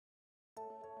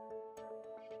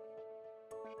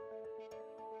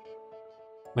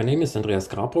My name is Andreas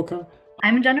Grabrucker.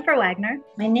 I'm Jennifer Wagner.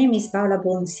 My name is Paola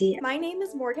Bonsi. My name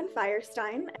is Morgan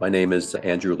Firestein. My name is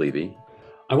Andrew Levy.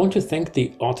 I want to thank the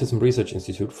Autism Research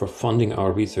Institute for funding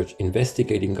our research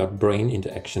investigating gut-brain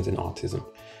interactions in autism.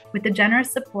 With the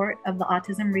generous support of the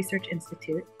Autism Research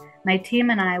Institute, my team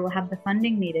and I will have the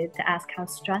funding needed to ask how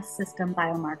stress system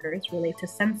biomarkers relate to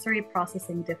sensory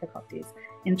processing difficulties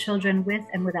in children with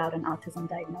and without an autism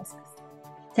diagnosis.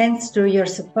 Thanks to your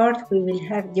support, we will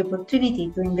have the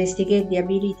opportunity to investigate the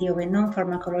ability of a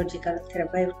non-pharmacological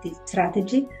therapeutic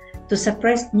strategy to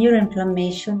suppress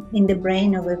neuroinflammation in the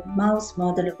brain of a mouse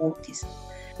model of autism.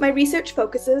 My research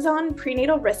focuses on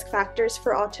prenatal risk factors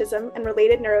for autism and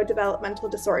related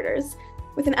neurodevelopmental disorders,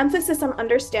 with an emphasis on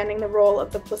understanding the role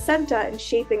of the placenta in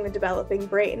shaping the developing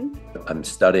brain. I'm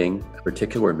studying a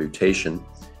particular mutation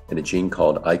in a gene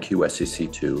called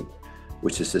IQSCC2,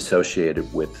 which is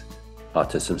associated with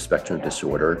autism spectrum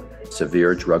disorder,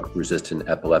 severe drug-resistant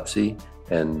epilepsy,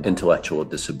 and intellectual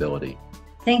disability.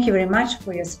 Thank you very much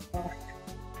for your support.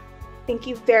 Thank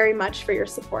you very much for your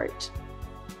support.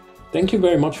 Thank you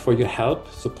very much for your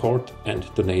help, support, and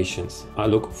donations. I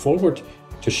look forward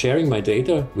to sharing my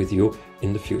data with you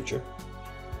in the future.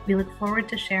 We look forward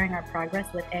to sharing our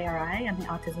progress with ARI and the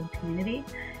autism community,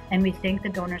 and we thank the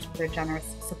donors for their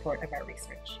generous support of our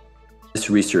research. This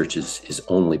research is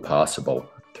only possible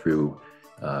through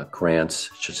grants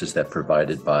such as that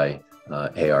provided by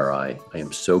ARI. I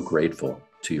am so grateful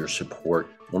to your support.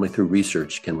 Only through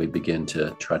research can we begin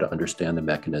to try to understand the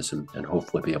mechanism and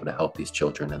hopefully be able to help these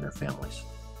children and their families.